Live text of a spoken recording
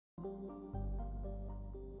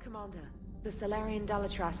Commander. The Solarian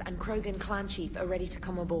Dalatras and Krogan clan chief are ready to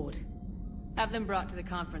come aboard. Have them brought to the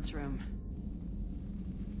conference room.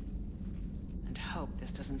 And hope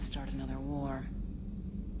this doesn't start another war.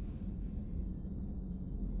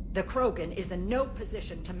 The Krogan is in no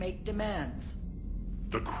position to make demands.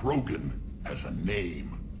 The Krogan has a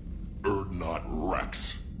name. Urdnot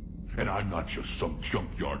Rex. And I'm not just some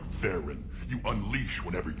junkyard Varen you unleash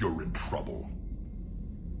whenever you're in trouble.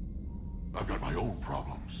 I've got my own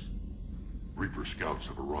problems. Reaper scouts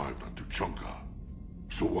have arrived on Tuchanka.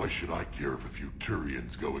 So why should I care if a few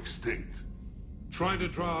Turians go extinct? Trying to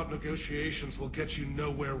draw out negotiations will get you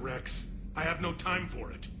nowhere, Rex. I have no time for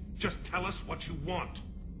it. Just tell us what you want.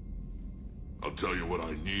 I'll tell you what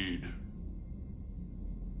I need.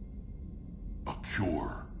 A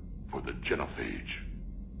cure for the genophage.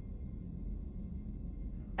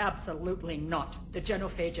 Absolutely not. The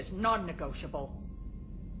genophage is non-negotiable.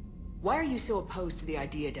 Why are you so opposed to the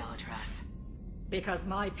idea, Dalatras? Because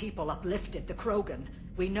my people uplifted the Krogan.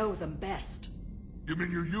 We know them best. You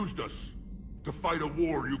mean you used us to fight a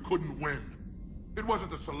war you couldn't win? It wasn't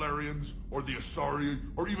the Solarians, or the Asari,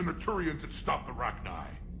 or even the Turians that stopped the Rachni.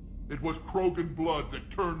 It was Krogan blood that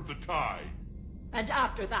turned the tide. And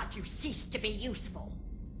after that you ceased to be useful.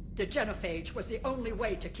 The genophage was the only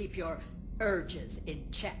way to keep your urges in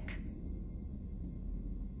check.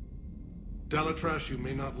 Dalatras, you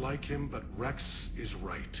may not like him, but Rex is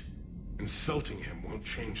right. Insulting him won't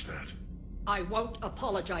change that. I won't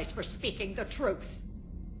apologize for speaking the truth.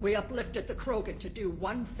 We uplifted the Krogan to do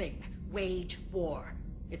one thing: wage war.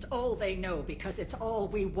 It's all they know because it's all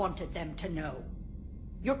we wanted them to know.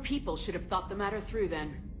 Your people should have thought the matter through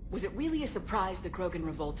then. Was it really a surprise the Krogan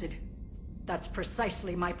revolted? That's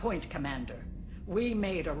precisely my point, Commander. We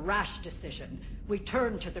made a rash decision. We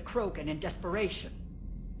turned to the Krogan in desperation.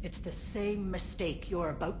 It's the same mistake you're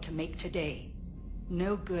about to make today.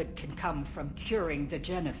 No good can come from curing the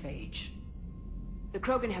genophage. The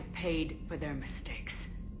Krogan have paid for their mistakes.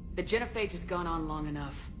 The genophage has gone on long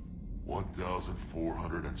enough.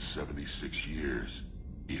 1,476 years,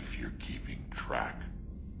 if you're keeping track.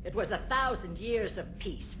 It was 1,000 years of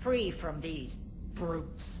peace, free from these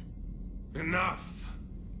brutes. Enough!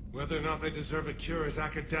 Whether or not they deserve a cure is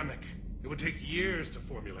academic. It would take years to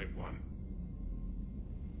formulate one.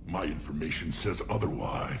 My information says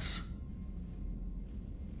otherwise.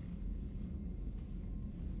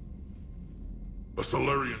 A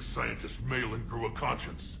Solarian scientist Malin grew a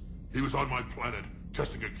conscience. He was on my planet,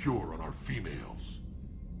 testing a cure on our females.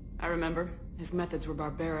 I remember. His methods were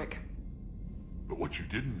barbaric. But what you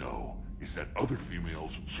didn't know is that other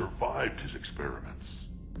females survived his experiments.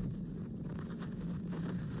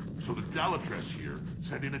 So the Dalatras here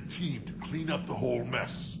sent in a team to clean up the whole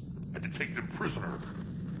mess, and to take them prisoner.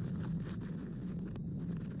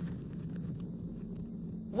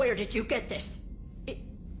 Where did you get this?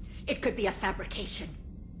 It could be a fabrication.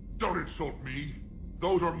 Don't insult me.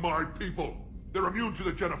 Those are my people. They're immune to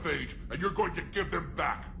the genophage, and you're going to give them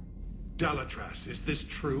back. Dalatras, is this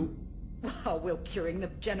true? How will curing the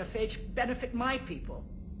genophage benefit my people?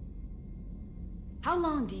 How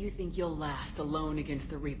long do you think you'll last alone against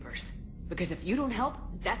the Reapers? Because if you don't help,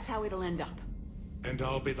 that's how it'll end up. And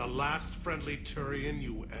I'll be the last friendly Turian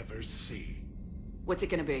you ever see. What's it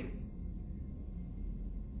gonna be?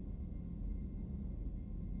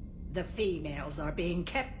 The females are being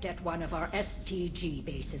kept at one of our STG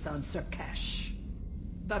bases on Sur'Kesh.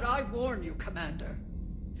 But I warn you, Commander.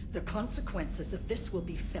 The consequences of this will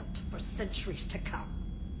be felt for centuries to come.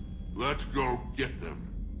 Let's go get them.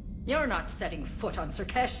 You're not setting foot on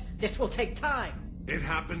Sur'Kesh. This will take time. It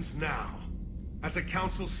happens now. As a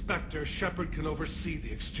Council Spectre, Shepard can oversee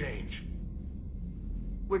the exchange.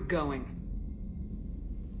 We're going.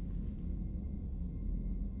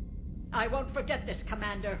 I won't forget this,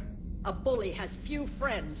 Commander. A bully has few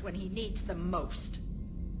friends when he needs them most.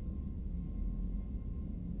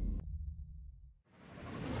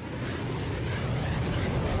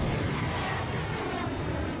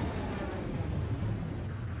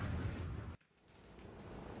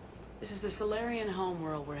 This is the Solarian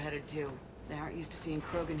homeworld we're headed to. They aren't used to seeing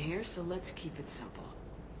Krogan here, so let's keep it simple.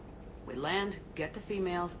 We land, get the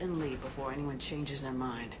females, and leave before anyone changes their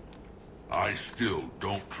mind. I still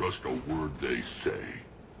don't trust a word they say.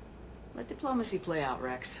 Let diplomacy play out,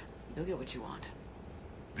 Rex. You'll get what you want.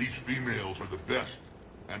 These females are the best,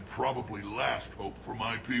 and probably last hope for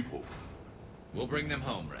my people. We'll bring them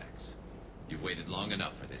home, Rex. You've waited long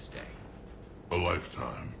enough for this day. A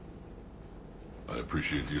lifetime. I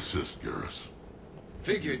appreciate the assist, Garrus.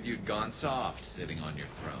 Figured you'd gone soft sitting on your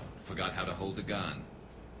throne. Forgot how to hold a gun.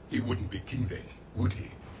 He wouldn't be king then, would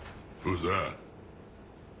he? Who's that?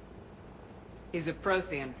 He's a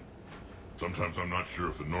Prothean. Sometimes I'm not sure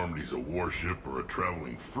if the Normandy's a warship or a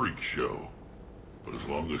traveling freak show. But as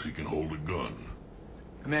long as he can hold a gun.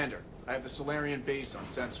 Commander, I have the Solarian base on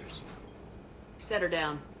sensors. Set her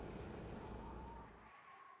down.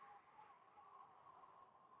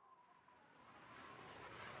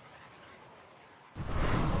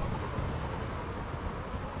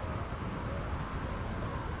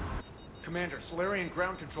 Commander, Solarian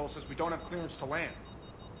ground control says we don't have clearance to land.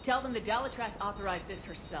 Tell them the Dalatras authorized this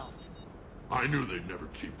herself. I knew they'd never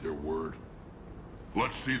keep their word.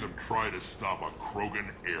 Let's see them try to stop a Krogan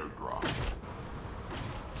airdrop.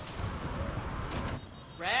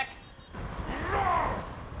 Rex?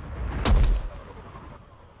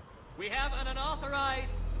 We have an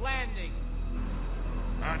unauthorized landing.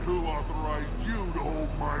 And who authorized you to hold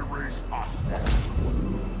my race hostage?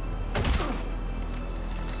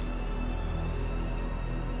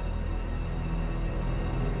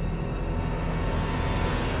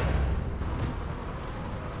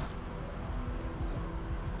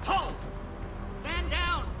 Halt! Stand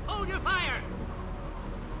down! Hold your fire!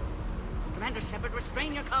 Commander Shepard,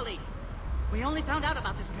 restrain your colleague. We only found out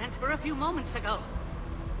about this transfer a few moments ago.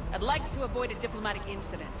 I'd like to avoid a diplomatic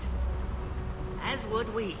incident. As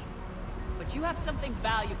would we. But you have something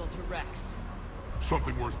valuable to Rex.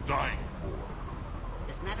 Something worth dying for.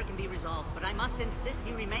 This matter can be resolved, but I must insist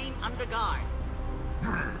he remain under guard.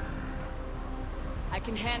 I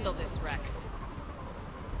can handle this, Rex.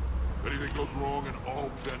 If anything goes wrong and all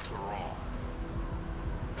bets are off.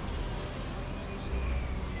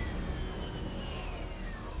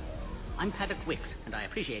 I'm Paddock Wicks, and I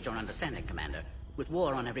appreciate your understanding, Commander. With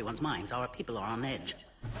war on everyone's minds, our people are on edge.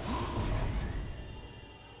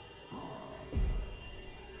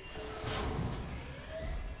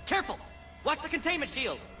 Careful! Watch the containment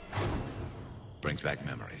shield! Brings back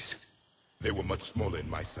memories. They were much smaller in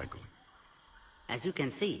my cycle. As you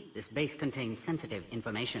can see, this base contains sensitive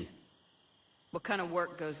information. What kind of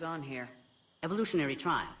work goes on here? Evolutionary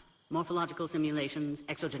trials, morphological simulations,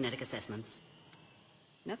 exogenetic assessments.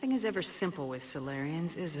 Nothing is ever simple with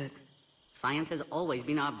Solarians, is it? Science has always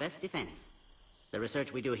been our best defense. The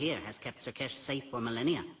research we do here has kept Sur'Kesh safe for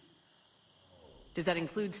millennia. Does that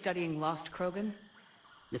include studying lost Krogan?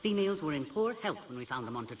 The females were in poor health when we found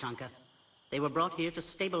them on Tuchanka. They were brought here to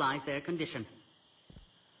stabilize their condition.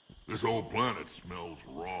 This whole planet smells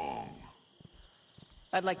wrong.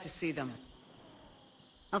 I'd like to see them.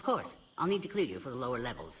 Of course. I'll need to clear you for the lower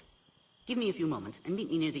levels. Give me a few moments and meet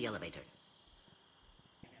me near the elevator.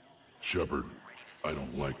 Shepard, I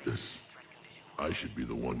don't like this. I should be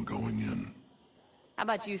the one going in. How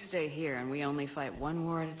about you stay here and we only fight one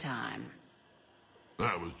war at a time?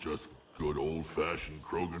 That was just good old-fashioned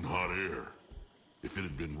Krogan hot air. If it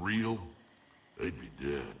had been real, they'd be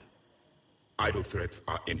dead. Idle threats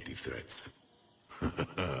are empty threats.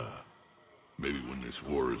 Maybe when this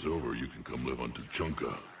war is over, you can come live on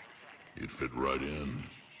Tuchanka. You'd fit right in.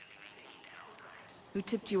 Who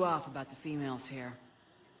tipped you off about the females here?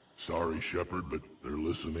 Sorry, Shepard, but they're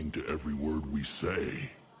listening to every word we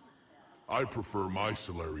say. I prefer my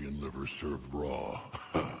Solarian liver served raw.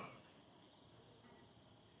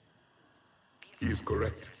 He is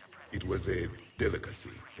correct. It was a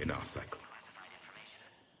delicacy in our cycle.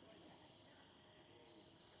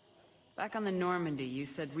 Back on the Normandy, you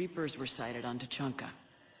said Reapers were sighted on Tuchanka.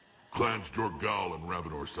 Clans Jorgal and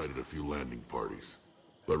Ravenor sighted a few landing parties.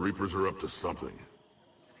 The Reapers are up to something.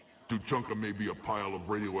 Tuchanka may be a pile of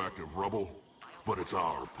radioactive rubble, but it's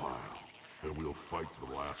our pile. And we'll fight to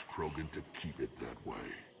the last Krogan to keep it that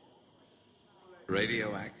way.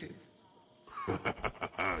 Radioactive?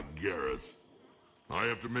 Garrus. I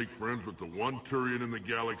have to make friends with the one Turian in the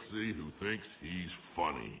galaxy who thinks he's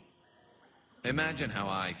funny. Imagine how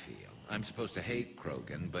I feel. I'm supposed to hate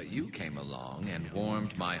Krogan, but you came along and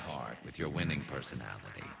warmed my heart with your winning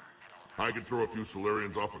personality. I could throw a few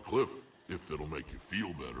Solarians off a cliff, if it'll make you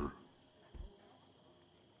feel better.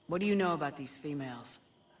 What do you know about these females?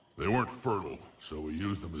 They weren't fertile, so we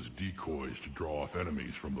used them as decoys to draw off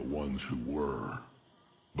enemies from the ones who were.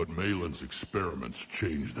 But Malin's experiments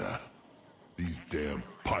changed that. These damn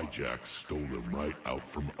Pyjaks stole them right out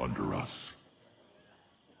from under us.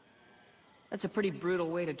 That's a pretty brutal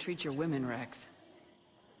way to treat your women, Rex.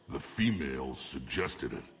 The females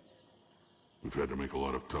suggested it. We've had to make a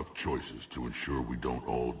lot of tough choices to ensure we don't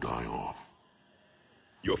all die off.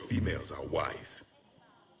 Your females are wise.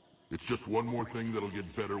 It's just one more thing that'll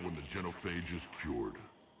get better when the genophage is cured.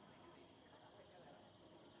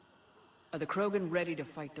 Are the Krogan ready to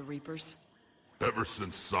fight the Reapers? Ever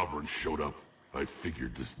since Sovereign showed up, I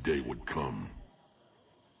figured this day would come.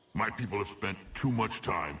 My people have spent too much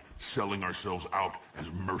time selling ourselves out as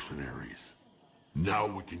mercenaries. Now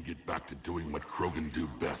we can get back to doing what Krogan do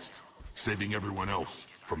best. Saving everyone else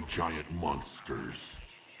from giant monsters.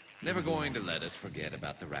 Never going to let us forget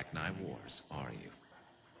about the Rachni Wars, are you?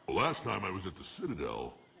 The last time I was at the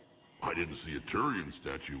Citadel, I didn't see a Turian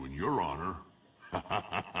statue in your honor.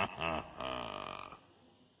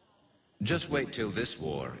 Just wait till this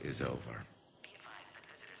war is over.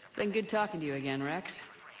 It's been good talking to you again, Rex.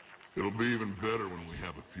 It'll be even better when we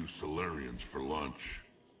have a few Solarians for lunch.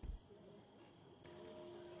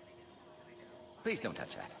 Please don't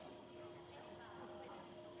touch that.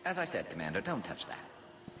 As I said, Commander, don't touch that.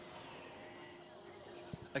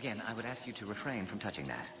 Again, I would ask you to refrain from touching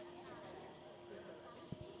that.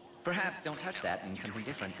 Perhaps "don't touch that" means something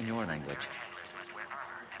different in your language.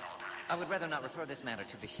 I would rather not refer this matter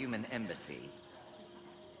to the human embassy.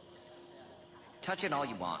 Touch it all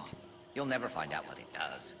you want. You'll never find out what it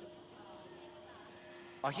does.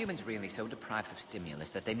 Are humans really so deprived of stimulus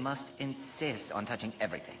that they must insist on touching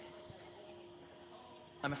everything?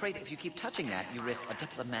 I'm afraid if you keep touching that, you risk a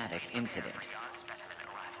diplomatic incident.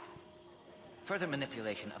 Further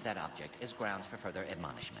manipulation of that object is grounds for further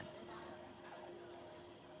admonishment.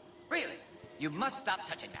 Really, you must stop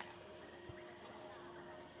touching that.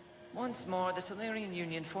 Once more, the Solarian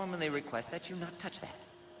Union formally requests that you not touch that.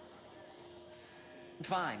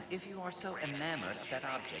 Fine, if you are so enamored of that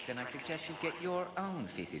object, then I suggest you get your own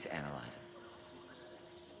feces analyzer.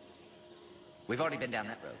 We've already been down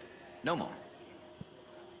that road. No more.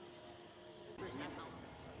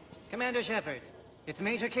 Commander Shepard, it's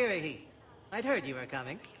Major Kirahi. I'd heard you were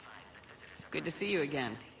coming. Good to see you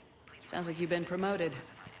again. Sounds like you've been promoted.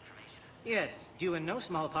 Yes, due in no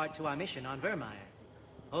small part to our mission on Vermeer.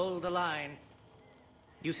 Hold the line.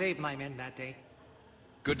 You saved my men that day.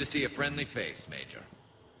 Good to see a friendly face, Major.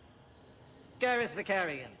 Garrus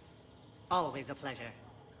Vicarian. Always a pleasure.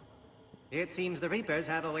 It seems the Reapers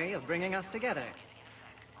have a way of bringing us together.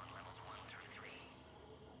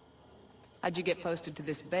 How'd you get posted to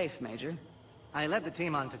this base, Major? I led the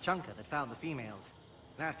team on Tuchanka that found the females.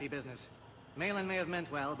 Nasty business. Malin may have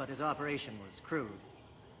meant well, but his operation was crude.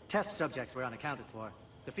 Test subjects were unaccounted for.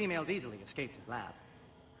 The females easily escaped his lab.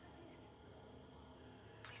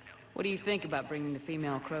 What do you think about bringing the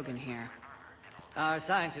female Krogan here? Our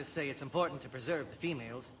scientists say it's important to preserve the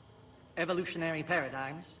females. Evolutionary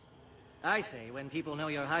paradigms. I say when people know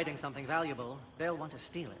you're hiding something valuable, they'll want to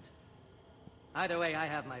steal it. Either way, I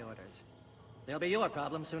have my orders. They'll be your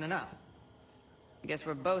problem soon enough. I guess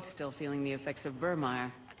we're both still feeling the effects of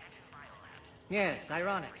Vermeer. Yes,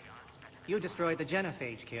 ironic. You destroyed the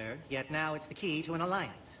genophage cure, yet now it's the key to an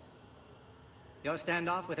alliance. Your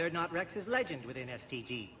standoff with Urdnot Rex is legend within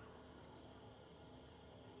STG.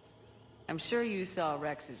 I'm sure you saw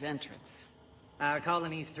Rex's entrance. Our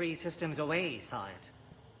colony's 3 systems away saw it.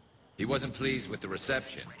 He wasn't pleased with the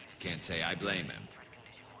reception. Can't say I blame him.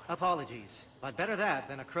 Apologies, but better that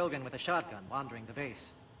than a Krogan with a shotgun wandering the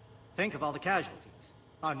base. Think of all the casualties.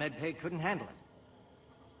 Our medpay couldn't handle it.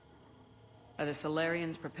 Are the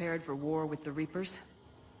Solarians prepared for war with the Reapers?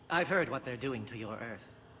 I've heard what they're doing to your Earth.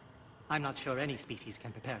 I'm not sure any species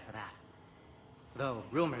can prepare for that. Though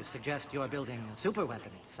rumors suggest you're building a superweapon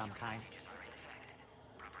of some kind.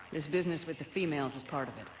 This business with the females is part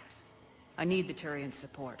of it. I need the Turians'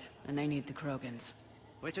 support, and they need the Krogans.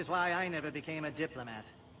 Which is why I never became a diplomat.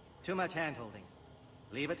 Too much hand-holding.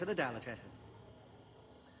 Leave it to the Dalatresses.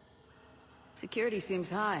 Security seems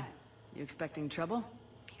high. You expecting trouble?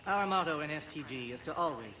 Our motto in STG is to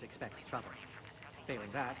always expect trouble.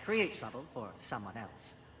 Failing that, create trouble for someone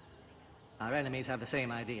else. Our enemies have the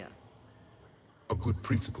same idea. A good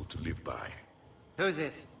principle to live by. Who's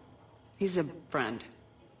this? He's a friend.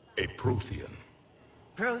 A Prothean.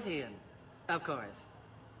 Prothean. Of course.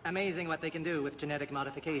 Amazing what they can do with genetic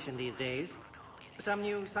modification these days. Some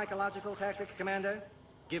new psychological tactic, Commander?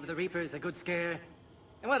 Give the Reapers a good scare?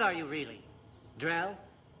 And what are you really? Drell?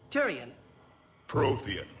 Turian?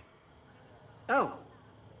 Prothean. Oh.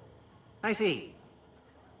 I see.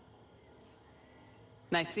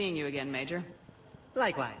 Nice seeing you again, Major.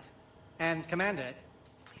 Likewise. And Commander,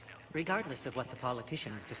 regardless of what the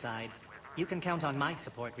politicians decide, you can count on my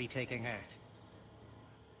support retaking Earth.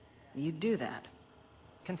 You'd do that?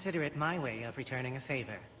 Consider it my way of returning a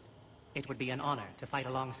favor. It would be an honor to fight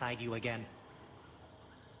alongside you again.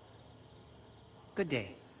 Good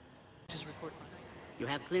day. Just report. You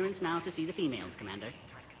have clearance now to see the females, Commander.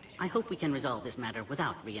 I hope we can resolve this matter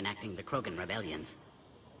without reenacting the Krogan rebellions.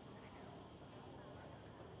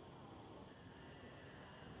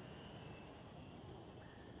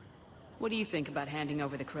 What do you think about handing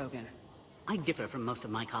over the Krogan? I differ from most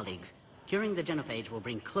of my colleagues. Curing the genophage will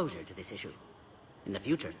bring closure to this issue. In the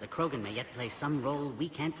future, the Krogan may yet play some role we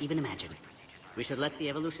can't even imagine. We should let the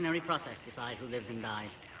evolutionary process decide who lives and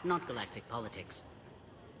dies, not galactic politics.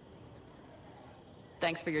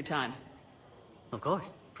 Thanks for your time. Of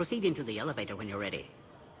course. Proceed into the elevator when you're ready.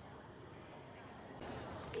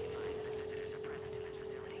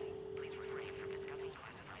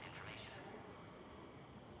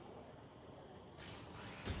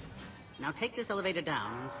 Now take this elevator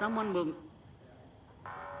down, and someone will... Alert.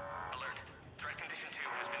 Threat condition 2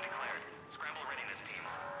 has been declared. Scramble readiness teams.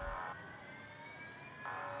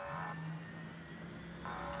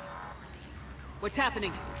 What's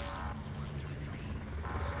happening?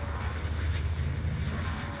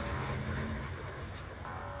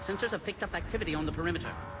 Sensors have picked up activity on the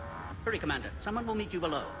perimeter. Hurry, Commander. Someone will meet you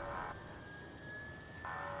below.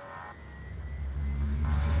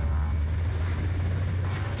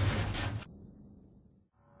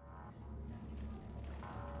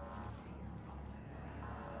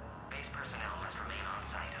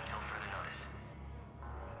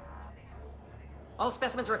 All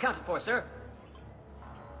specimens are accounted for, sir.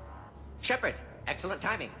 Shepard, excellent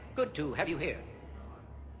timing. Good to have you here.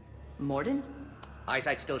 Morden?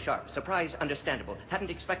 Eyesight still sharp. Surprise understandable.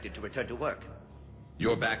 Hadn't expected to return to work.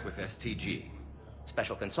 You're back with STG.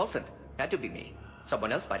 Special consultant. Had to be me.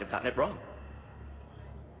 Someone else might have gotten it wrong.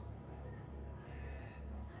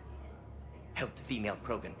 Helped female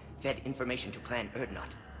Krogan. Fed information to Clan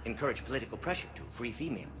Erdnot. Encouraged political pressure to free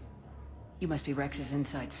females. You must be Rex's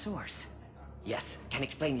inside source. Yes, can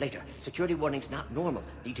explain later. Security warnings not normal.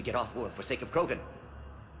 Need to get off-world for sake of Krogan.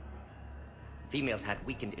 Females had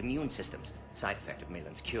weakened immune systems. Side effect of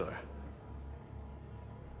Malin's cure.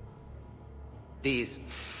 These...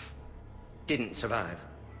 didn't survive.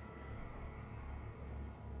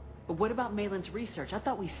 But what about Malin's research? I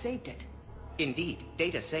thought we saved it. Indeed,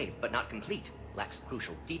 data saved, but not complete. Lacks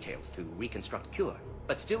crucial details to reconstruct cure,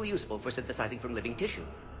 but still useful for synthesizing from living tissue.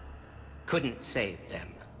 Couldn't save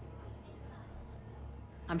them.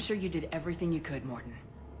 I'm sure you did everything you could, Morden.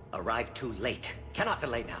 Arrived too late. Cannot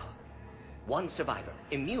delay now. One survivor,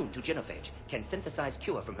 immune to genophage, can synthesize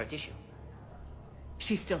cure from her tissue.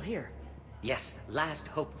 She's still here? Yes, last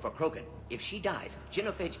hope for Krogan. If she dies,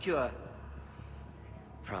 genophage cure...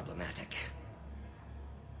 problematic.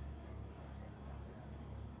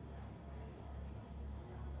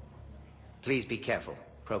 Please be careful.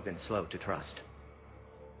 Krogan's slow to trust.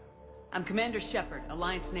 I'm Commander Shepard,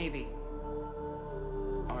 Alliance Navy.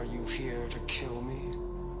 Are you here to kill me?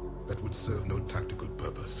 That would serve no tactical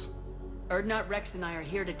purpose. Erdnot, Rex, and I are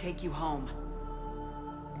here to take you home.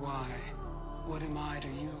 Why? What am I to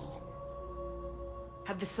you?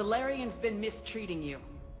 Have the Solarians been mistreating you?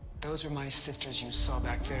 Those are my sisters you saw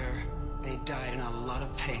back there. They died in a lot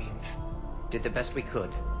of pain. Did the best we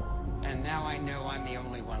could. And now I know I'm the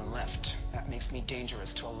only one left. That makes me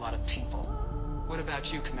dangerous to a lot of people. What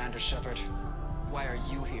about you, Commander Shepard? Why are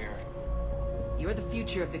you here? You're the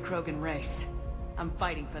future of the Krogan race. I'm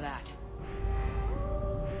fighting for that.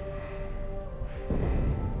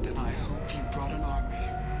 Then I hope you brought an army.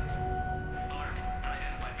 Alert.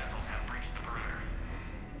 Unidentified vessels have breached the perimeter.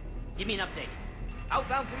 Give me an update.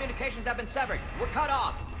 Outbound communications have been severed. We're cut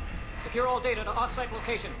off. Secure all data to off-site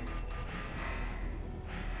location.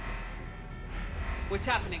 What's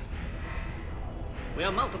happening? We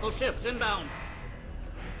have multiple ships inbound.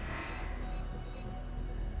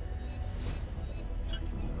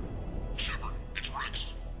 Shepard, it's Rex.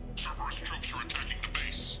 Cerberus troops are attacking the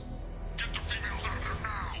base. Get the females out of there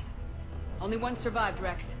now! Only one survived,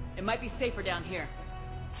 Rex. It might be safer down here.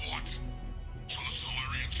 What? So the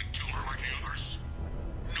Solarians can kill her like the others?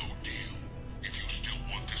 No deal. If you still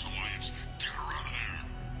want this alliance, get her out of there.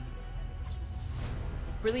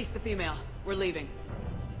 Release the female. We're leaving.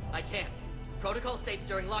 I can't. Protocol states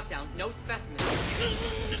during lockdown, no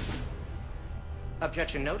specimens.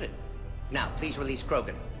 Objection noted. Now, please release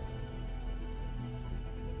Krogan.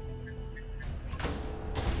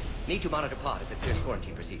 Need to monitor pod as it clears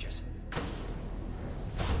quarantine procedures.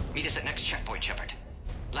 Meet us at next checkpoint, Shepard.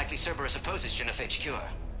 Likely Cerberus opposes genophage cure.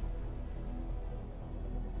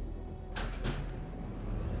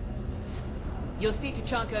 You'll see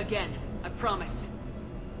Tachanka again. I promise.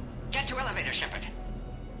 Get to elevator, Shepard.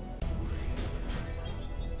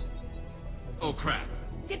 Oh, crap.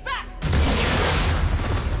 Get back!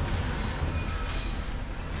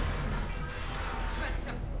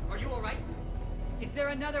 Are you all right? Is there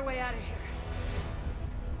another way out of here?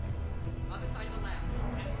 Other side of the lab.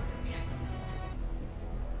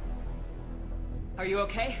 Are you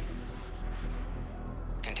okay?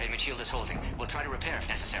 Containment shield is holding. We'll try to repair if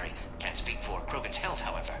necessary. Can't speak for Krogan's health,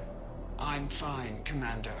 however. I'm fine,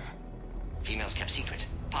 Commander. Females kept secret.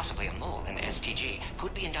 Possibly a mole in the STG.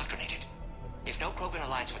 Could be indoctrinated. If no Krogan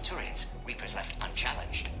alliance with Turians, Reaper's left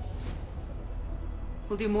unchallenged.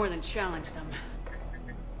 We'll do more than challenge them.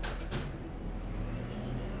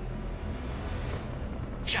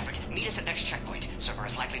 Shepard, meet us at next checkpoint. Server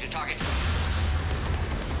is likely to target...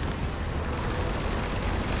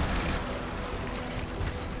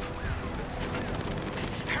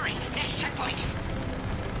 Hurry! Next checkpoint!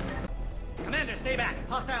 Commander, stay back.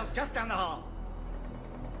 Hostiles just down the hall.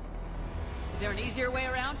 Is there an easier way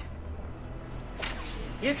around?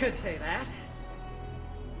 You could say that.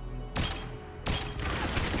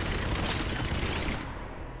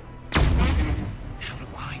 How do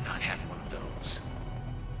I not have one of those?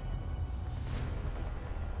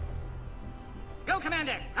 Go,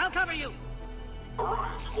 Commander! I'll cover you!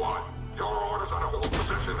 Arise, squad. Your orders are to hold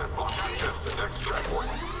position and block access to next checkpoint.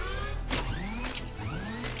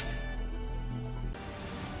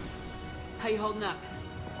 How you holding up?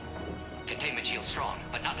 Containment shield strong,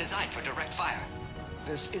 but not designed for direct fire.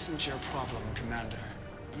 This isn't your problem, Commander.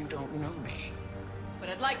 You don't know me. But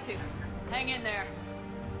I'd like to. Hang in there.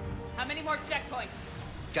 How many more checkpoints?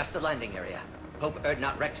 Just the landing area. Hope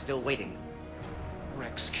Urdnot Rex still waiting.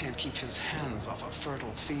 Rex can't keep his hands off a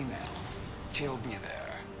fertile female. He'll be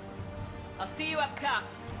there. I'll see you up top.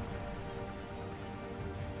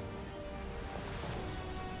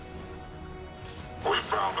 We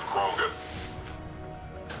found the Krogan.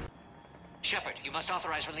 Shepard, you must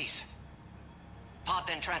authorize release. Pod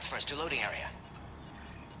then transfers to loading area.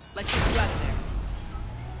 Let's get you out of there.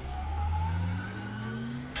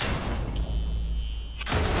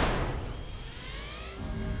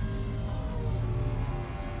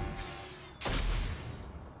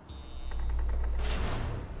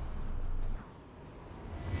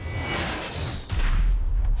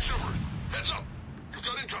 Shepard, heads up. You've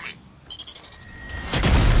got incoming.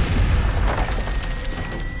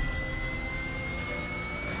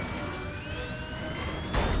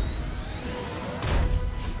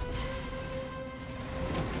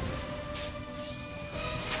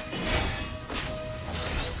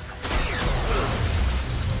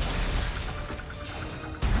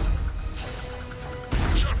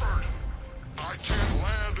 Shepard, I can't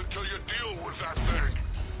land until you deal with that thing.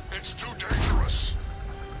 It's too dangerous.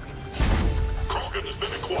 Krogan has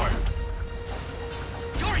been acquired.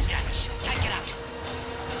 Door is damaged. Can't get out.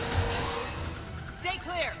 Stay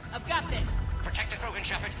clear. I've got this. Protect the Krogan,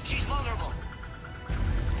 Shepard. She's vulnerable.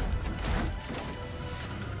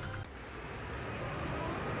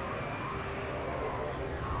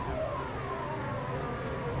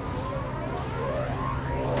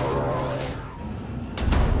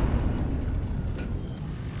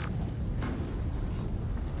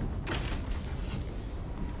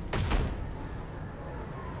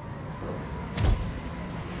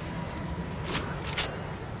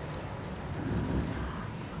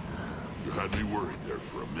 You had me worried there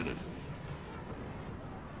for a minute.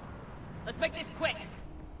 Let's make this quick.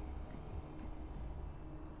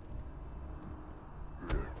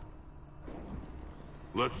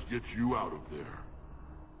 Let's get you out of there.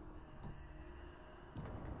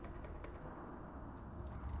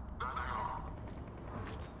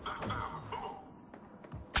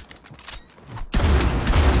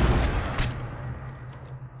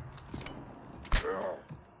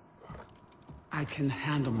 I can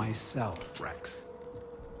handle myself, Rex.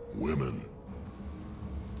 Women.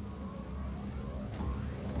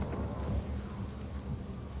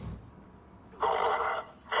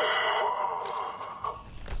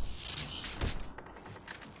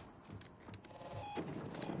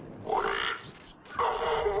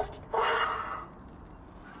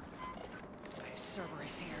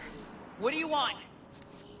 Cerberus here. What do you want?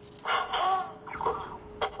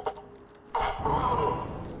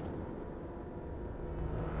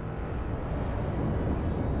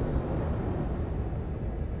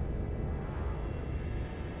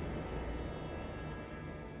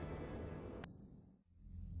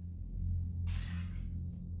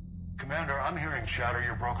 Commander, I'm hearing chatter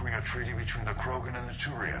you're brokering a treaty between the Krogan and the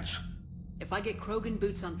Turians. If I get Krogan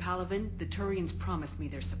boots on Palaven, the Turians promise me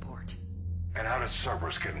their support. And how does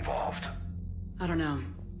Cerberus get involved? I don't know.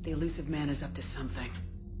 The elusive man is up to something.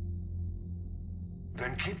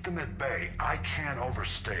 Then keep them at bay. I can't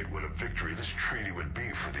overstate what a victory this treaty would be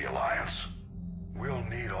for the Alliance. We'll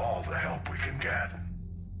need all the help we can get.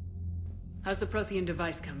 How's the Prothean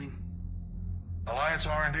device coming? Alliance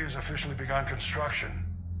R&D has officially begun construction.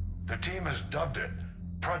 The team has dubbed it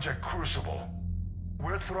Project Crucible.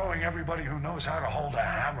 We're throwing everybody who knows how to hold a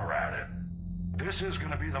hammer at it. This is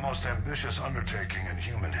going to be the most ambitious undertaking in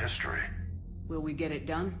human history. Will we get it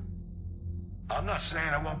done? I'm not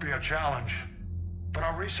saying it won't be a challenge, but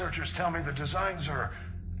our researchers tell me the designs are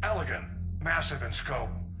elegant, Massive in scope,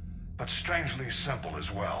 but strangely simple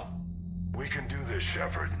as well. We can do this,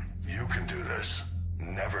 Shepard. You can do this.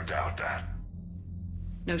 Never doubt that.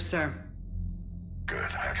 No, sir.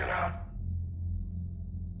 Good. Hack it out.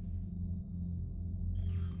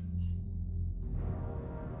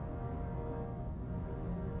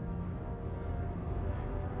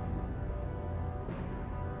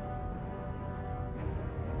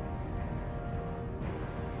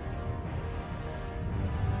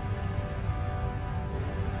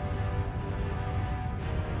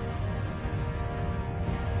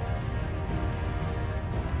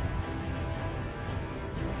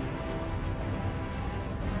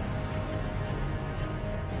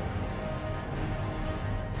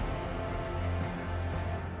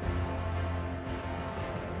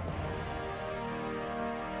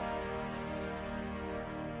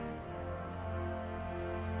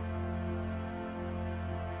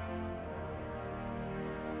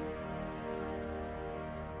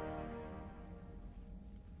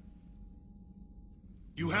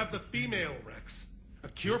 You have the female, Rex. A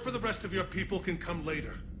cure for the rest of your people can come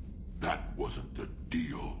later. That wasn't the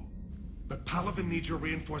deal. But Palaven needs your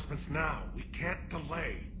reinforcements now. We can't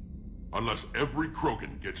delay. Unless every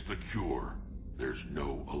Krogan gets the cure, there's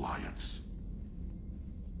no alliance.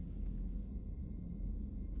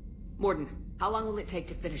 Morden, how long will it take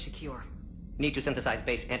to finish a cure? Need to synthesize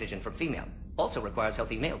base antigen from female. Also requires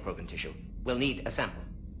healthy male Krogan tissue. We'll need a sample.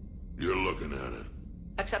 You're looking at it.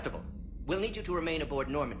 Acceptable. We'll need you to remain aboard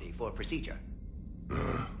Normandy for procedure.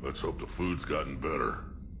 Let's hope the food's gotten better.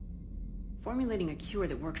 Formulating a cure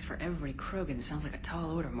that works for every Krogan sounds like a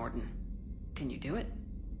tall order, Morden. Can you do it?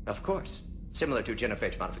 Of course. Similar to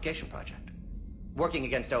Genophage modification project. Working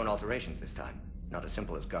against own alterations this time. Not as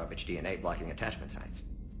simple as garbage DNA blocking attachment sites.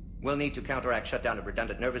 We'll need to counteract shutdown of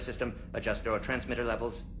redundant nervous system, adjust neurotransmitter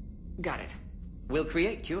levels. Got it. We'll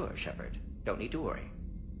create cure, Shepard. Don't need to worry.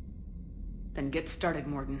 Then get started,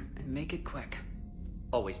 Morden, and make it quick.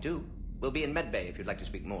 Always do. We'll be in medbay if you'd like to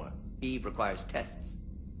speak more. Eve requires tests.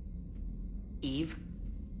 Eve?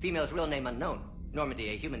 Female's real name unknown. Normandy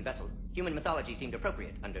a human vessel. Human mythology seemed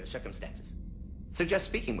appropriate under circumstances. Suggest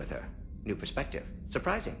speaking with her. New perspective.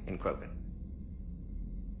 Surprising in Krogan.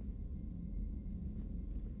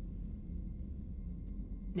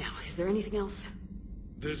 Now, is there anything else?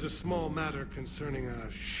 There's a small matter concerning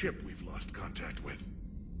a ship we've lost contact with.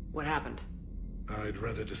 What happened? I'd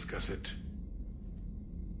rather discuss it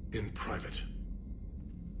in private.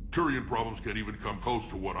 Turian problems can't even come close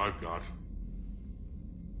to what I've got.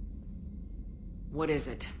 What is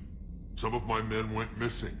it? Some of my men went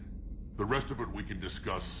missing. The rest of it we can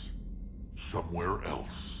discuss somewhere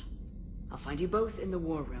else. I'll find you both in the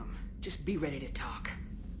war room. Just be ready to talk.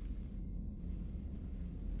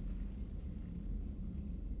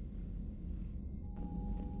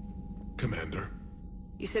 Commander.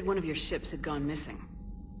 You said one of your ships had gone missing.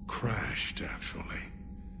 Crashed, actually.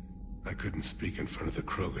 I couldn't speak in front of the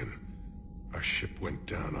Krogan. Our ship went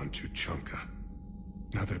down on Tuchanka.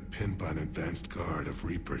 Now they're pinned by an advanced guard of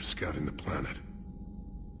Reapers scouting the planet.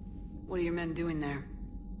 What are your men doing there?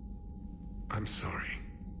 I'm sorry.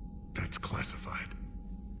 That's classified.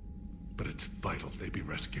 But it's vital they be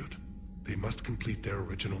rescued. They must complete their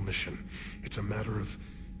original mission. It's a matter of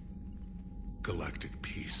galactic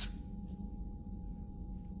peace.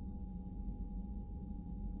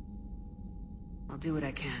 I'll do what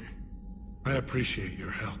I can. I appreciate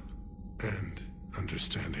your help and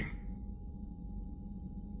understanding.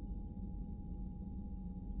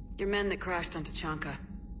 Your men that crashed on Tuchanka,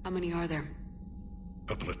 how many are there?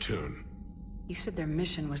 A platoon. You said their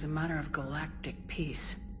mission was a matter of galactic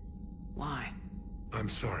peace. Why? I'm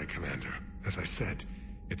sorry, Commander. As I said,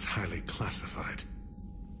 it's highly classified.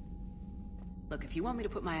 Look, if you want me to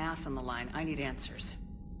put my ass on the line, I need answers.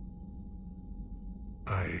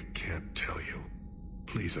 I can't tell you.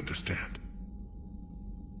 Please understand.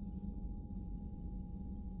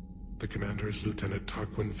 The commander is Lieutenant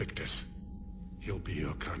Tarquin Victus. He'll be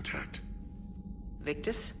your contact.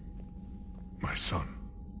 Victus? My son.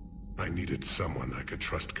 I needed someone I could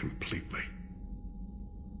trust completely.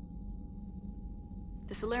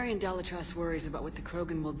 The Salarian Dalatrass worries about what the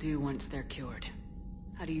Krogan will do once they're cured.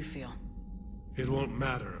 How do you feel? It won't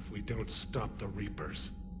matter if we don't stop the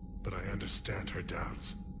Reapers, but I understand her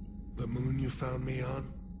doubts. The moon you found me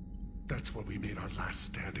on? That's where we made our last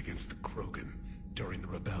stand against the Krogan during the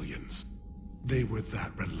rebellions. They were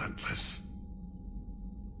that relentless.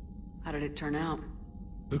 How did it turn out?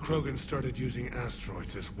 The Krogan started using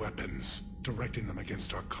asteroids as weapons, directing them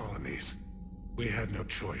against our colonies. We had no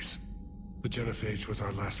choice. The Genophage was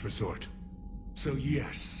our last resort. So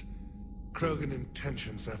yes, Krogan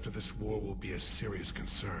intentions after this war will be a serious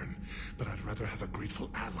concern, but I'd rather have a grateful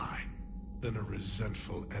ally than a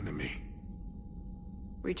resentful enemy.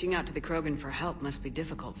 Reaching out to the Krogan for help must be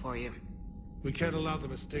difficult for you. We can't allow the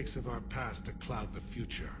mistakes of our past to cloud the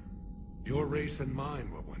future. Your race and mine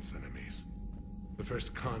were once enemies. The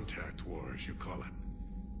first contact war, as you call it.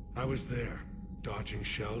 I was there, dodging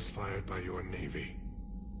shells fired by your navy.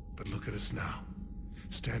 But look at us now,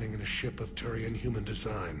 standing in a ship of Turian human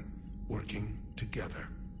design, working together.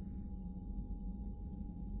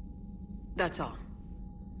 That's all.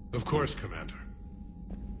 Of course, Commander.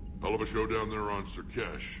 Hell of a show down there on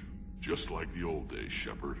Sur'Kesh. Just like the old days,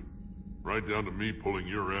 Shepard. Right down to me pulling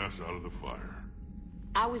your ass out of the fire.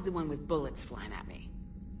 I was the one with bullets flying at me.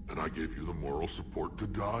 And I gave you the moral support to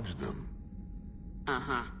dodge them.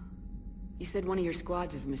 Uh-huh. You said one of your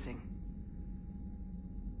squads is missing.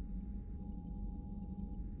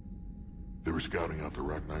 They were scouting out the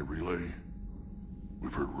Rachni relay.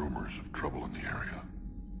 We've heard rumors of trouble in the area.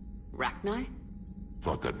 Rachni?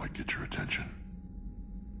 Thought that might get your attention.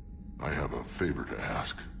 I have a favor to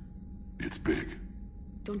ask. It's big.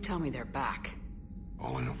 Don't tell me they're back.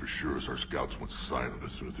 All I know for sure is our scouts went silent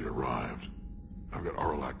as soon as they arrived. I've got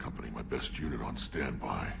Aralak Company, my best unit, on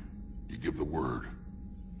standby. You give the word,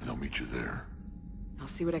 and they'll meet you there. I'll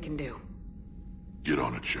see what I can do. Get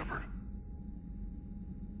on it, Shepard.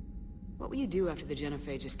 What will you do after the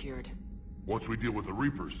genophage is cured? Once we deal with the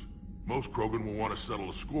Reapers, most Krogan will want to settle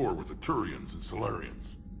a score with the Turians and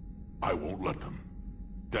Solarians. I won't let them.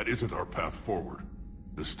 That isn't our path forward.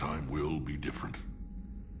 This time will be different.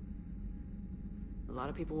 A lot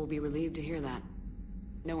of people will be relieved to hear that.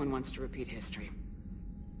 No one wants to repeat history.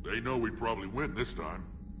 They know we'd probably win this time.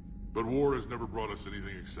 But war has never brought us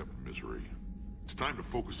anything except misery. It's time to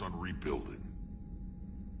focus on rebuilding.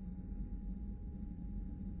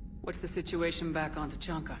 What's the situation back on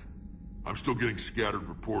Tuchanka? I'm still getting scattered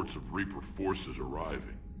reports of Reaper forces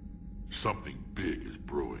arriving. Something big is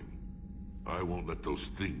brewing. I won't let those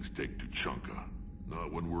things take Tuchanka.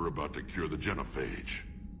 Not when we're about to cure the genophage.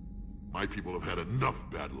 My people have had enough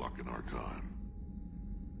bad luck in our time.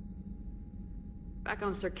 Back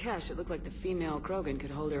on Sur'Kesh, it looked like the female Krogan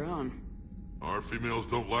could hold her own. Our females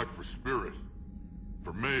don't lack for spirit.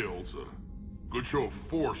 For males, a good show of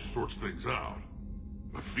force sorts things out.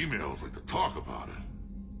 But females like to talk about it.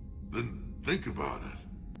 Then think about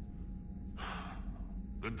it.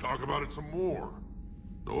 Then talk about it some more.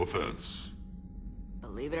 No offense.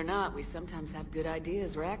 Believe it or not, we sometimes have good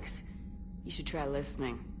ideas, Rex. You should try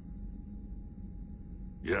listening.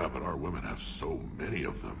 Yeah, but our women have so many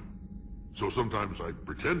of them. So sometimes I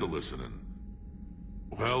pretend to listen and...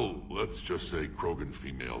 Well, let's just say Krogan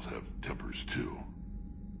females have tempers too.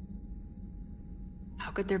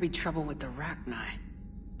 How could there be trouble with the Rachni?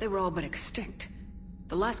 They were all but extinct.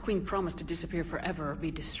 The last queen promised to disappear forever or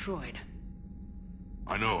be destroyed.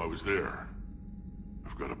 I know, I was there.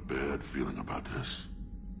 I've got a bad feeling about this.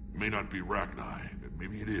 It may not be Rachni,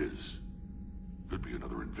 maybe it is. Could be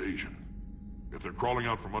another invasion. If they're crawling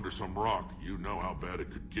out from under some rock, you know how bad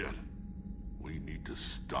it could get. We need to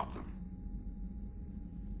stop them.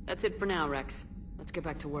 That's it for now, Rex. Let's get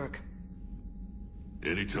back to work.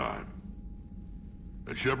 Anytime.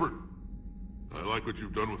 And Shepard, I like what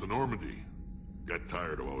you've done with the Normandy. Got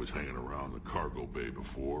tired of always hanging around the cargo bay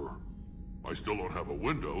before. I still don't have a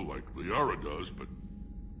window like Liara does, but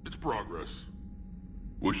it's progress.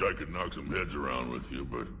 Wish I could knock some heads around with you,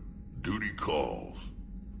 but duty calls.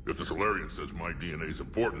 If the Solarian says my DNA's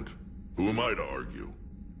important, who am I to argue?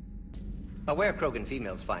 Aware Krogan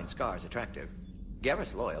females find Scars attractive.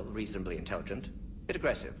 Garrus loyal, reasonably intelligent, bit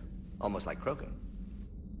aggressive, almost like Krogan.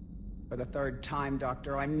 For the third time,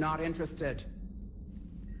 Doctor, I'm not interested.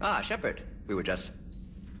 Ah, Shepard. We were just...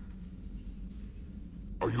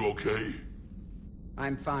 Are you okay?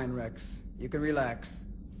 I'm fine, Rex. You can relax.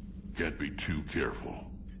 Can't be too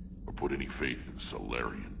careful, or put any faith in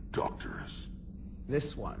Solarian doctors.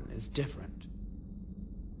 This one is different.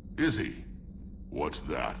 Is he? What's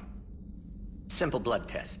that? Simple blood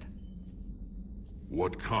test.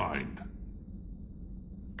 What kind?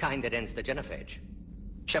 Kind that ends the genophage.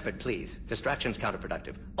 Shepard, please. Distraction's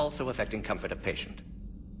counterproductive, also affecting comfort of patient.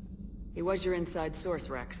 He was your inside source,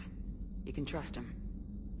 Rex. You can trust him.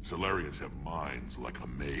 Solarians have minds like a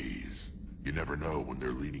maze. You never know when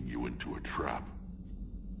they're leading you into a trap.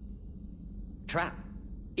 Trap?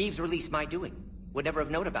 Eve's released my doing. Would never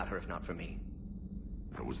have known about her if not for me.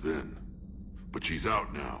 That was then. But she's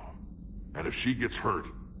out now. And if she gets hurt,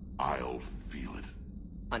 I'll feel it.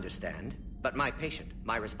 Understand. But my patient,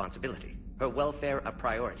 my responsibility. Her welfare a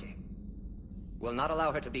priority. Will not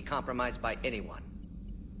allow her to be compromised by anyone.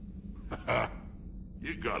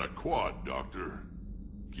 You got a quad, Doctor.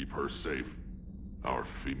 Keep her safe. Our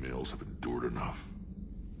females have endured enough.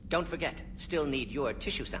 Don't forget, still need your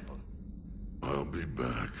tissue sample. I'll be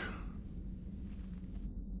back.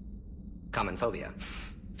 Common phobia.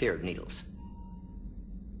 Fear of needles.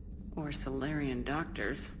 Or Solarian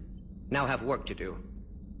doctors. Now have work to do.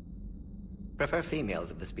 Prefer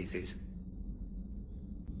females of the species.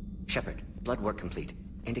 Shepard, blood work complete.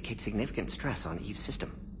 Indicates significant stress on Eve's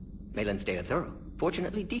system. Malin's data thorough.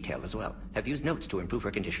 Fortunately detailed as well. Have used notes to improve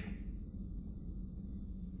her condition.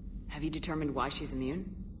 Have you determined why she's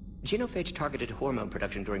immune? Genophage targeted hormone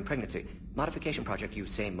production during pregnancy. Modification project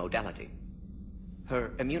used same modality.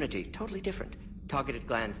 Her immunity, totally different. Targeted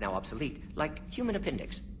glands now obsolete, like human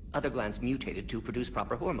appendix. Other glands mutated to produce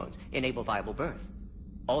proper hormones, enable viable birth.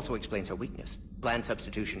 Also explains her weakness. Gland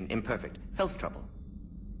substitution imperfect. Health trouble.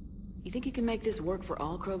 You think you can make this work for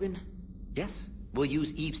all Krogan? Yes. We'll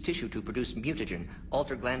use Eve's tissue to produce mutagen,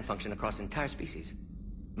 alter gland function across entire species.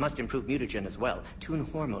 Must improve mutagen as well, tune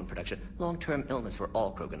hormone production, long-term illness for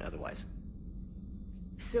all Krogan otherwise.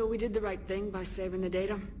 So we did the right thing by saving the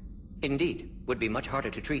data? Indeed. Would be much harder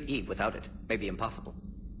to treat Eve without it. Maybe impossible.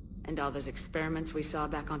 And all those experiments we saw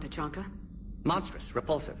back on Tachanka? Monstrous,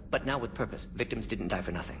 repulsive, but now with purpose. Victims didn't die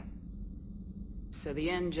for nothing. So the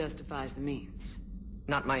end justifies the means?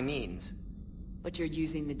 Not my means. But you're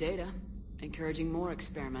using the data, encouraging more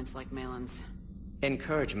experiments like Malin's.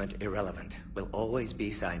 Encouragement irrelevant. Will always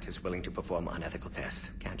be scientists willing to perform unethical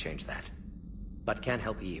tests. Can't change that. But can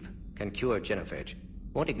help Eve. Can cure genophage.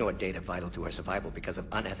 Won't ignore data vital to her survival because of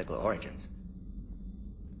unethical origins.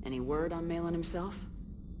 Any word on Malin himself?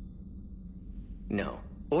 No.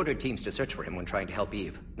 Ordered teams to search for him when trying to help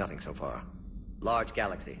Eve. Nothing so far. Large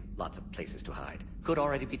galaxy. Lots of places to hide. Could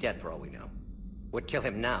already be dead for all we know. Would kill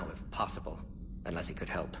him now if possible. Unless he could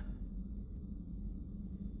help.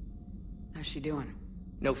 How's she doing?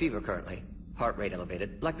 No fever currently. Heart rate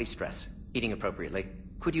elevated. Likely stress. Eating appropriately.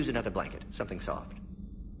 Could use another blanket. Something soft.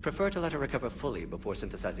 Prefer to let her recover fully before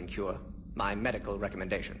synthesizing cure. My medical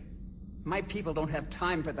recommendation. My people don't have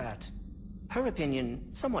time for that. Her opinion,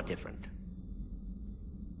 somewhat different.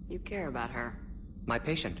 You care about her. My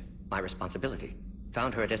patient. My responsibility.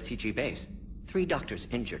 Found her at STG base. 3 doctors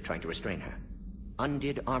injured trying to restrain her.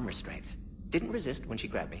 Undid arm restraints. Didn't resist when she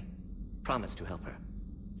grabbed me. Promised to help her.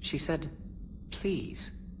 She said,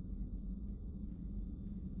 please.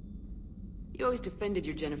 You always defended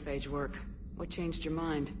your genophage work. What changed your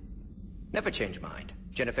mind? Never change mind.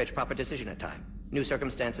 Genophage proper decision at time. New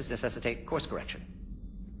circumstances necessitate course correction.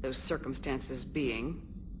 Those circumstances being?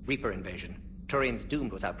 Reaper invasion. Turians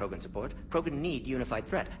doomed without Krogan support. Krogan need unified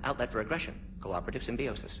threat. Outlet for aggression. Cooperative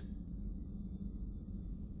symbiosis.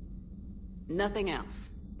 Nothing else?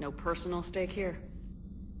 No personal stake here?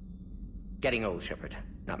 Getting old, Shepard.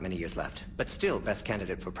 Not many years left. But still best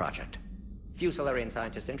candidate for project. Few Solarian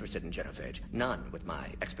scientists interested in genophage. None with my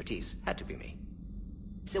expertise. Had to be me.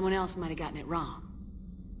 Someone else might have gotten it wrong.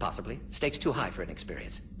 Possibly. Stakes too high for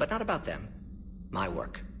inexperience. But not about them. My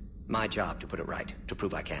work. My job to put it right. To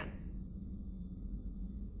prove I can.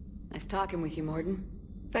 Nice talking with you, Morden.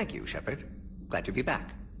 Thank you, Shepard. Glad to be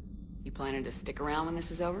back. You planning to stick around when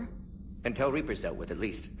this is over? Until Reaper's dealt with, at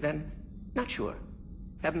least. Then, not sure.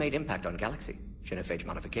 Have made impact on Galaxy. Genophage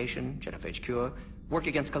modification, genophage cure, work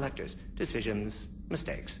against collectors, decisions,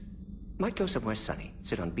 mistakes. Might go somewhere sunny,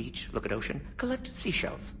 sit on beach, look at ocean, collect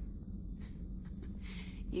seashells.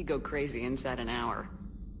 You go crazy inside an hour.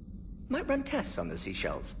 Might run tests on the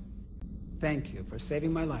seashells. Thank you for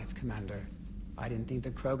saving my life, Commander. I didn't think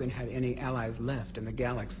the Krogan had any allies left in the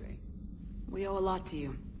galaxy. We owe a lot to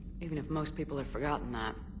you, even if most people have forgotten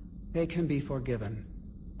that. They can be forgiven.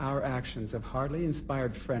 Our actions have hardly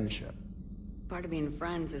inspired friendship. Part of being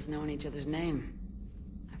friends is knowing each other's name.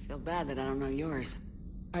 I feel bad that I don't know yours.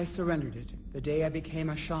 I surrendered it the day I became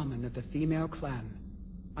a shaman of the female clan.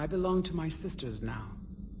 I belong to my sisters now.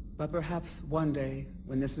 But perhaps one day,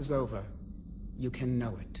 when this is over, you can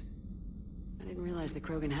know it. I didn't realize the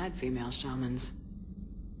Krogan had female shamans.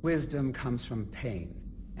 Wisdom comes from pain,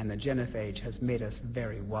 and the genophage has made us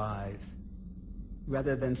very wise.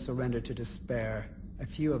 Rather than surrender to despair, a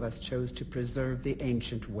few of us chose to preserve the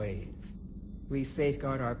ancient ways. We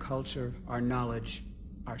safeguard our culture, our knowledge,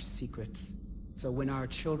 our secrets. So when our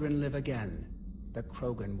children live again, the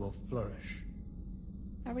Krogan will flourish.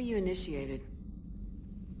 How were you initiated?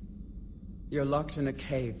 You're locked in a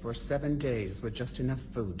cave for 7 days with just enough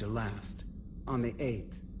food to last. On the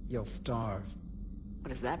 8th, you'll starve. What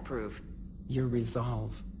does that prove? Your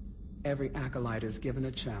resolve. Every acolyte is given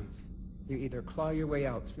a chance. You either claw your way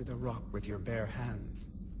out through the rock with your bare hands,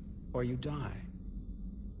 or you die.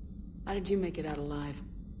 How did you make it out alive?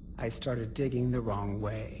 I started digging the wrong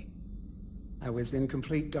way. I was in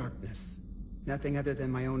complete darkness. Nothing other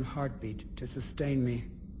than my own heartbeat to sustain me.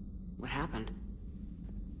 What happened?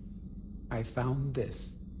 I found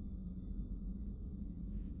this.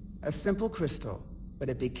 A simple crystal, but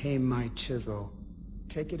it became my chisel.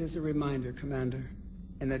 Take it as a reminder, Commander.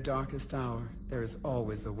 In the darkest hour, there is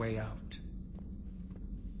always a way out.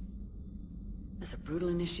 That's a brutal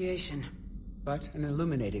initiation. But an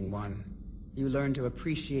illuminating one. You learn to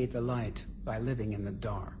appreciate the light by living in the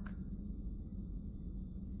dark.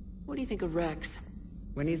 What do you think of Rex?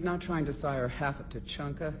 When he's not trying to sire half of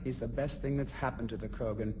Tuchanka, he's the best thing that's happened to the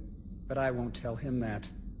Krogan. But I won't tell him that.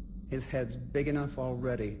 His head's big enough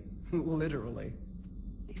already. Literally.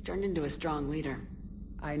 He's turned into a strong leader.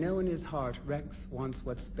 I know in his heart Rex wants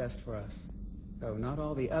what's best for us. Though not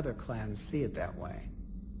all the other clans see it that way.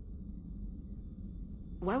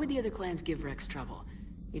 Why would the other clans give Rex trouble?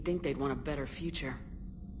 You'd think they'd want a better future.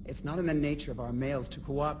 It's not in the nature of our males to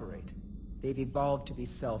cooperate. They've evolved to be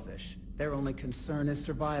selfish. Their only concern is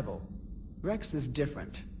survival. Rex is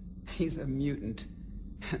different. He's a mutant.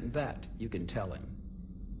 And that you can tell him.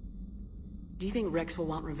 Do you think Rex will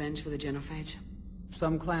want revenge for the genophage?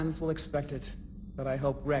 Some clans will expect it, but I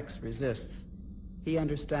hope Rex resists. He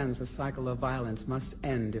understands the cycle of violence must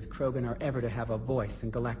end if Krogan are ever to have a voice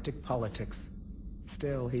in galactic politics.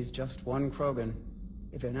 Still, he's just one Krogan.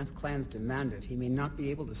 If enough clans demand it, he may not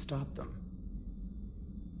be able to stop them.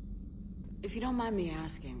 If you don't mind me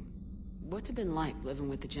asking, what's it been like living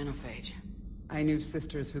with the genophage? I knew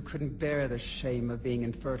sisters who couldn't bear the shame of being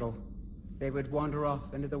infertile. They would wander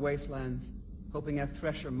off into the wastelands, hoping a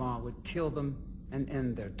Thresher Maw would kill them and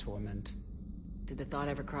end their torment. Did the thought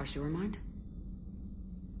ever cross your mind?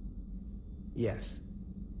 Yes.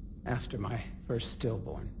 After my first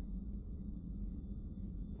stillborn.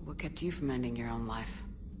 What kept you from ending your own life?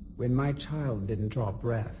 When my child didn't draw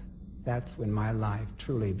breath, that's when my life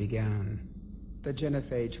truly began. The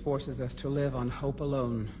genophage forces us to live on hope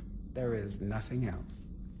alone. There is nothing else.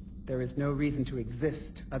 There is no reason to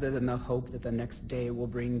exist other than the hope that the next day will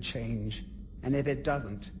bring change. And if it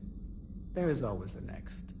doesn't, there is always the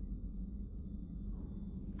next.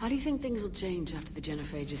 How do you think things will change after the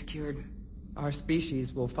genophage is cured? Our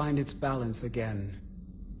species will find its balance again.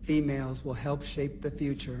 Females will help shape the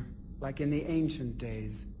future, like in the ancient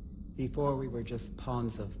days, before we were just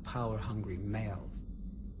pawns of power-hungry males.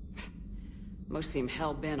 Most seem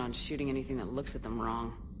hell-bent on shooting anything that looks at them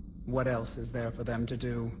wrong. What else is there for them to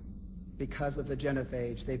do? Because of the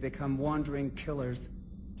genophage, they become wandering killers,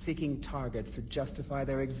 seeking targets to justify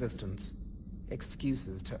their existence,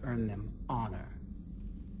 excuses to earn them honor.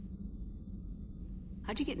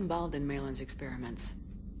 How'd you get involved in Malin's experiments?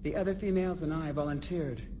 The other females and I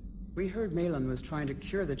volunteered. We heard Malin was trying to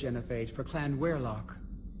cure the genophage for Clan Weirlock.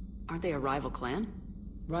 Aren't they a rival clan?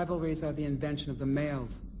 Rivalries are the invention of the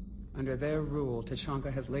males. Under their rule,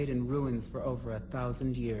 Tuchanka has laid in ruins for over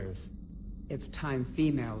 1,000 years. It's time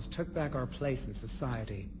females took back our place in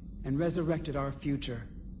society and resurrected our future.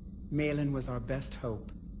 Malin was our best hope.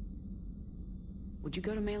 Would you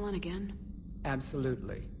go to Malin again?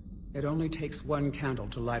 Absolutely. It only takes one candle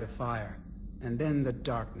to light a fire, and then the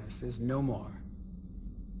darkness is no more.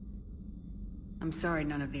 I'm sorry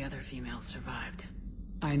none of the other females survived.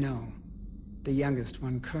 I know. The youngest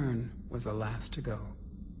one, Kern, was the last to go.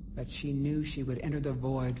 But she knew she would enter the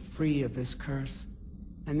void free of this curse,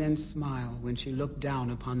 and then smile when she looked down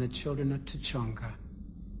upon the children of Tuchanka.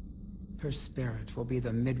 Her spirit will be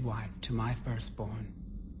the midwife to my firstborn.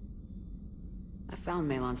 I found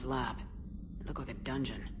Malin's lab. It looked like a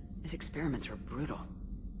dungeon. His experiments were brutal.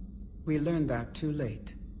 We learned that too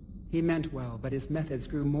late. He meant well, but his methods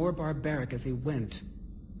grew more barbaric as he went.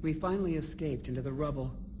 We finally escaped into the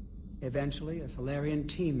rubble. Eventually, a Solarian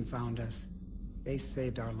team found us. They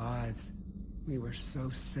saved our lives. We were so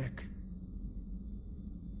sick.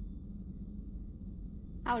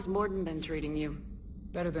 How's Morden been treating you?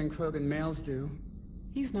 Better than Krogan males do.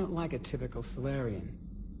 He's not like a typical Solarian.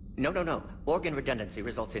 No. Organ redundancy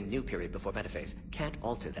results in new period before metaphase. Can't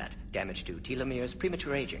alter that. Damage to telomeres,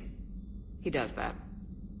 premature aging. He does that.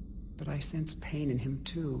 But I sense pain in him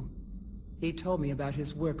too. He told me about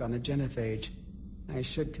his work on the genophage. I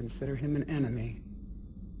should consider him an enemy.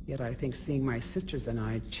 Yet I think seeing my sisters and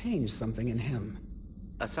I changed something in him.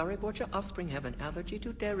 Sorry, Borgia offspring have an allergy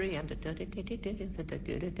to dairy and...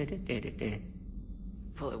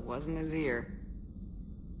 Well, it wasn't his ear.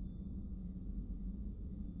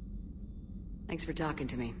 Thanks for talking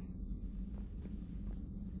to me.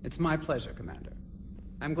 It's my pleasure, Commander.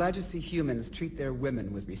 I'm glad to see humans treat their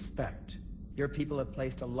women with respect. Your people have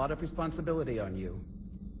placed a lot of responsibility on you.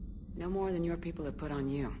 No more than your people have put on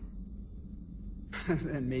you.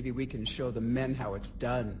 Then maybe we can show the men how it's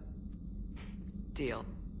done. Deal.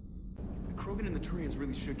 The Krogan and the Turians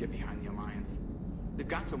really should get behind the Alliance. They've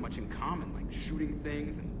got so much in common, like shooting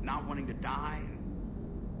things and not wanting to die,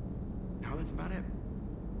 and... now that's about it.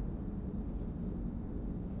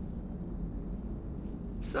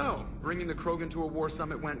 So, bringing the Krogan to a war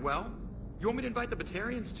summit went well? You want me to invite the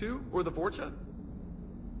Batarians too? Or the Vorcha?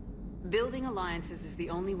 Building alliances is the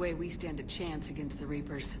only way we stand a chance against the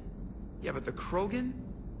Reapers. Yeah, but the Krogan?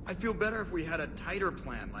 I'd feel better if we had a tighter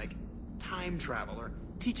plan, like time travel or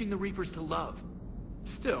teaching the Reapers to love.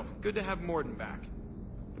 Still, good to have Morden back.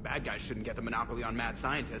 The bad guys shouldn't get the monopoly on mad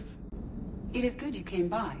scientists. It is good you came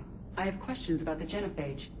by. I have questions about the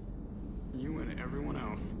genophage. You and everyone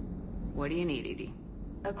else. What do you need, Edie?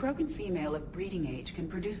 A Krogan female of breeding age can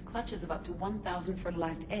produce clutches of up to 1,000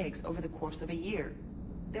 fertilized eggs over the course of a year.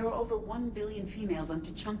 There are over 1 billion females on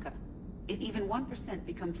Tuchanka. If even 1%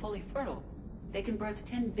 become fully fertile, they can birth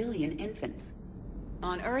 10 billion infants.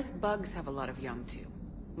 On Earth, bugs have a lot of young too.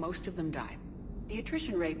 Most of them die. The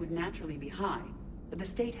attrition rate would naturally be high, but the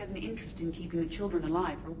state has an interest in keeping the children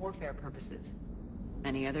alive for warfare purposes.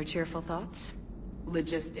 Any other cheerful thoughts?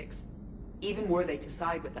 Logistics. Even were they to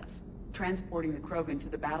side with us, transporting the Krogan to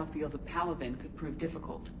the battlefields of Palaven could prove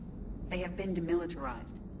difficult. They have been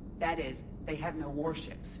demilitarized. That is, they have no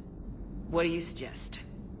warships. What do you suggest?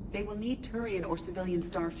 They will need Turian or civilian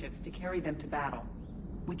starships to carry them to battle.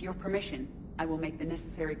 With your permission, I will make the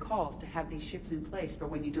necessary calls to have these ships in place for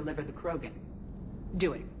when you deliver the Krogan.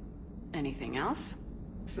 Do it. Anything else?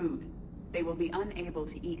 Food. They will be unable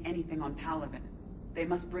to eat anything on Palaven. They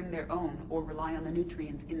must bring their own or rely on the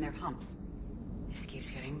nutrients in their humps. This keeps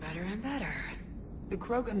getting better and better. The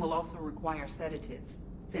Krogan will also require sedatives,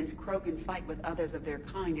 since Krogan fight with others of their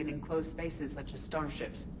kind in enclosed spaces such as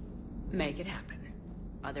starships. Make it happen.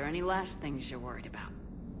 Are there any last things you're worried about?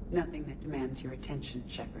 Nothing that demands your attention,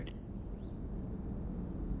 Shepard.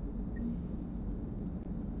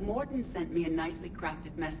 Morden sent me a nicely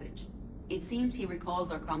crafted message. It seems he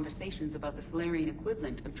recalls our conversations about the Solarian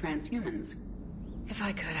equivalent of transhumans. If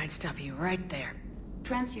I could, I'd stop you right there.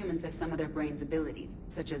 Transhumans have some of their brain's abilities,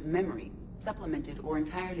 such as memory, supplemented or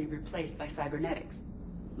entirely replaced by cybernetics.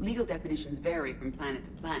 Legal definitions vary from planet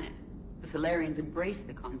to planet. The Solarians embrace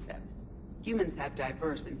the concept. Humans have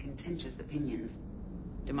diverse and contentious opinions.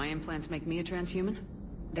 Do my implants make me a transhuman?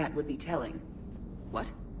 That would be telling. What?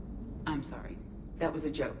 I'm sorry. That was a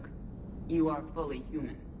joke. You are fully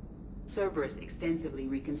human. Cerberus extensively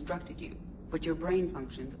reconstructed you, but your brain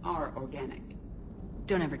functions are organic.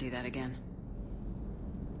 Don't ever do that again.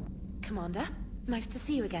 Commander, nice to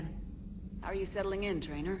see you again. How are you settling in,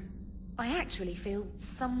 Trainer? I actually feel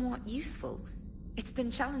somewhat useful. It's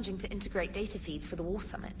been challenging to integrate data feeds for the War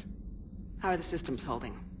Summit. How are the systems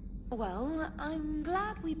holding? Well, I'm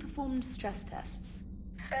glad we performed stress tests.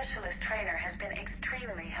 Specialist Trainer has been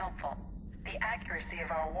extremely helpful. The accuracy of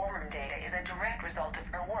our war room data is a direct result of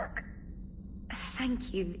her work.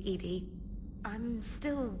 Thank you, Edie. I'm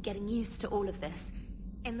still getting used to all of this.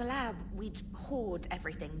 In the lab, we'd hoard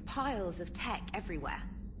everything, piles of tech everywhere.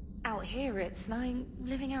 Out here, it's like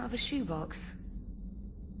living out of a shoebox.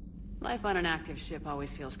 Life on an active ship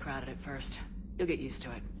always feels crowded at first. You'll get used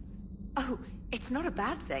to it. Oh, it's not a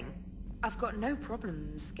bad thing. I've got no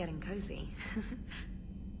problems getting cozy.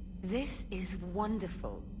 This is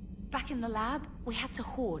wonderful. Back in the lab, we had to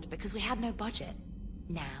hoard because we had no budget.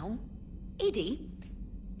 Now, Edie,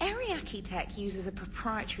 Ariake Tech uses a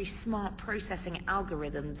proprietary smart processing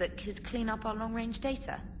algorithm that could clean up our long-range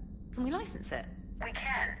data. Can we license it? We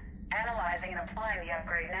can. Analyzing and applying the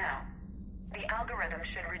upgrade now. The algorithm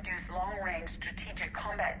should reduce long-range strategic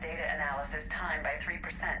combat data analysis time by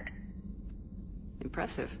 3%.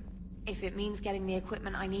 Impressive. If it means getting the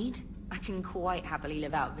equipment I need, I can quite happily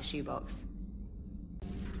live out of a shoebox.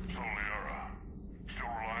 So, Liara, still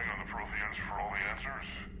relying on the Protheans for all the answers?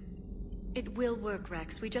 It will work,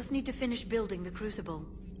 Rex. We just need to finish building the Crucible.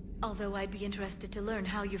 Although I'd be interested to learn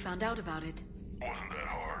how you found out about it. Wasn't that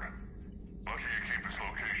hard. Lucky you keep its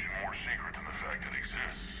location more secret than the fact it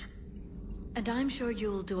exists. And I'm sure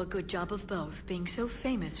you'll do a good job of both, being so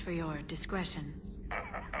famous for your discretion. My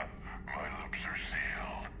lips are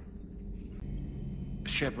sealed.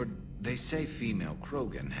 Shepard, they say female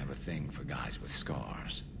Krogan have a thing for guys with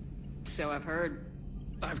scars. So I've heard.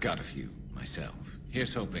 I've got a few, myself.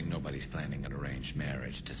 Here's hoping nobody's planning an arranged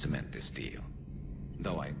marriage to cement this deal.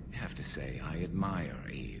 Though I have to say, I admire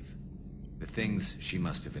Eve. The things she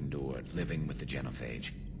must have endured living with the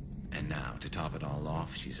genophage. And now, to top it all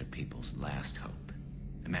off, she's her people's last hope.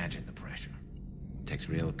 Imagine the pressure. It takes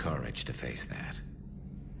real courage to face that.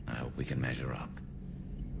 I hope we can measure up.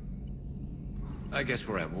 I guess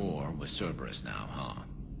we're at war with Cerberus now, huh?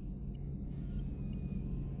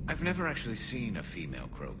 I've never actually seen a female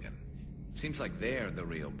Krogan. Seems like they're the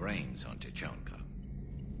real brains on Tuchanka.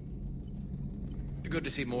 Good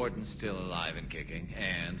to see Morden's still alive and kicking,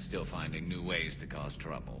 and still finding new ways to cause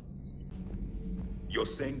trouble. You're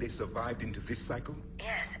saying they survived into this cycle?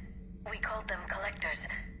 Yes. We called them Collectors.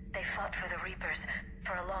 They fought for the Reapers.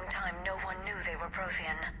 For a long time, no one knew they were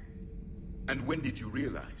Prothean. And when did you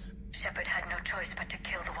realize? Shepard had no choice but to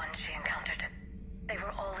kill the ones she encountered. They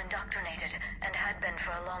were all indoctrinated, and had been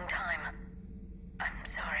for a long time. I'm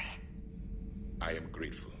sorry. I am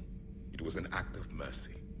grateful. It was an act of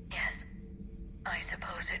mercy. Yes. I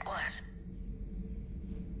suppose it was.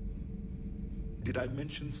 Did I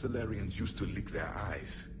mention Salarians used to lick their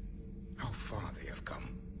eyes? How far they have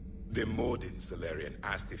come. The Morden Salarian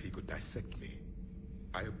asked if he could dissect me.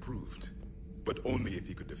 I approved, but only if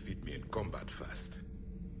he could defeat me in combat first.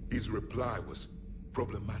 His reply was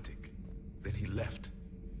problematic. Then he left.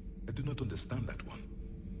 I do not understand that one.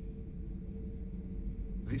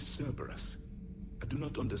 This Cerberus, I do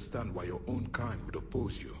not understand why your own kind would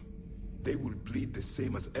oppose you. They will bleed the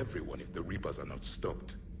same as everyone if the Reapers are not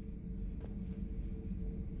stopped.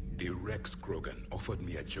 The Rex Krogan offered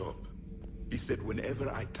me a job. He said whenever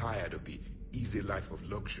I tired of the easy life of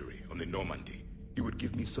luxury on the Normandy, he would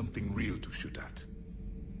give me something real to shoot at.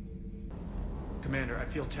 Commander, I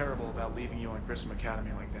feel terrible about leaving you on Grissom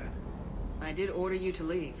Academy like that. I did order you to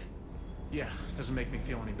leave. Yeah, doesn't make me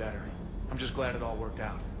feel any better. I'm just glad it all worked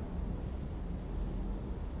out.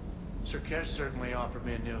 Sur'Kesh certainly offered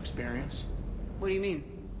me a new experience. What do you mean?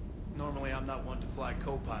 Normally I'm not one to fly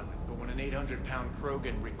co-pilot, but when an 800-pound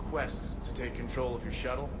Krogan requests to take control of your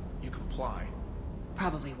shuttle, you comply.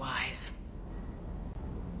 Probably wise.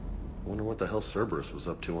 Wonder what the hell Cerberus was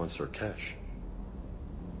up to on Sur'Kesh.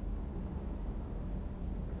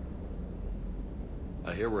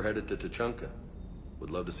 I hear we're headed to Tuchanka. Would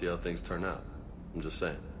love to see how things turn out. I'm just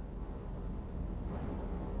saying.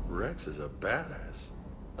 Rex is a badass.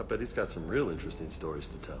 I bet he's got some real interesting stories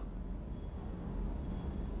to tell.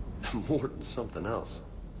 More than something else.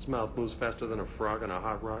 His mouth moves faster than a frog on a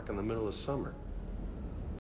hot rock in the middle of summer.